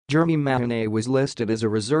Germy Mahinay was listed as a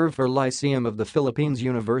reserve for Lyceum of the Philippines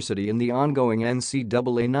University in the ongoing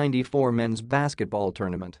NCAA 94 men's basketball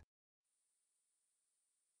tournament.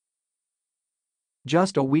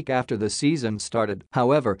 Just a week after the season started,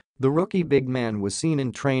 however, the rookie big man was seen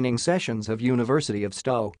in training sessions of University of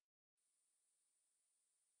Sto.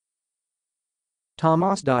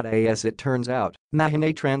 Tomas. As it turns out,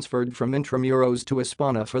 Mahinay transferred from Intramuros to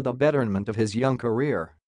Espana for the betterment of his young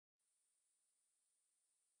career.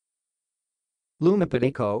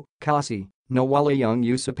 Lumipat kasi, nawala yung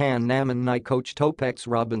usapan namin ni Coach Topex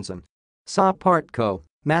Robinson. Sa part ko,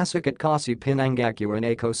 masakit kasi pinangakuan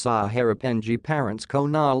ako sa harap ng parents ko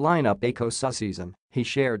na lineup ako sa season, he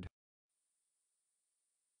shared.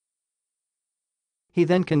 He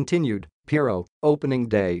then continued, pero, opening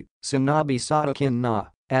day, sinabi sa akin na,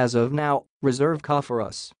 as of now, reserve ka for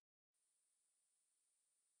us.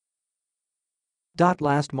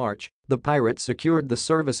 Last March, the Pirates secured the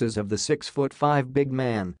services of the 6'5" big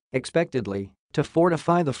man, expectedly, to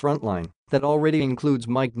fortify the frontline that already includes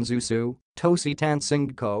Mike Nzeusseu, Toci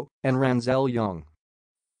Tansingco, and Ranzelle Yong.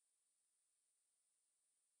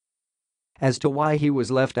 As to why he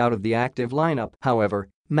was left out of the active lineup, however,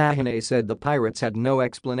 Mahinay said the Pirates had no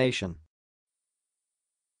explanation.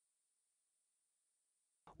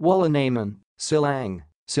 Wala namin, silang,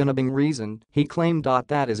 sinabing reason, he claimed.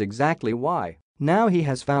 That is exactly why. Now he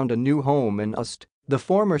has found a new home in UST, the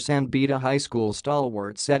former San Beda High School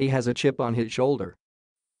stalwart said. He has a chip on his shoulder.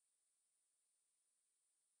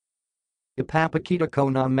 Ipapakita ko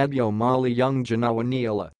na medyo mali yung ginawa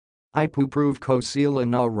nila. Ipuprove ko sila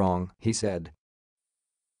na wrong, he said.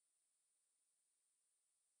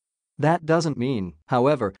 That doesn't mean,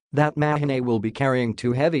 however, that Mahinay will be carrying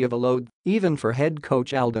too heavy of a load, even for head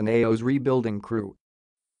coach Aldanao's rebuilding crew.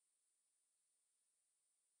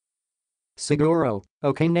 Siguro,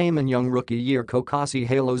 okay naman yung rookie year ko kasi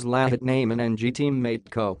halos lahat naman ng teammate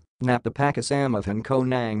ko, napapakasamahan ko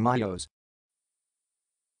ng mayos,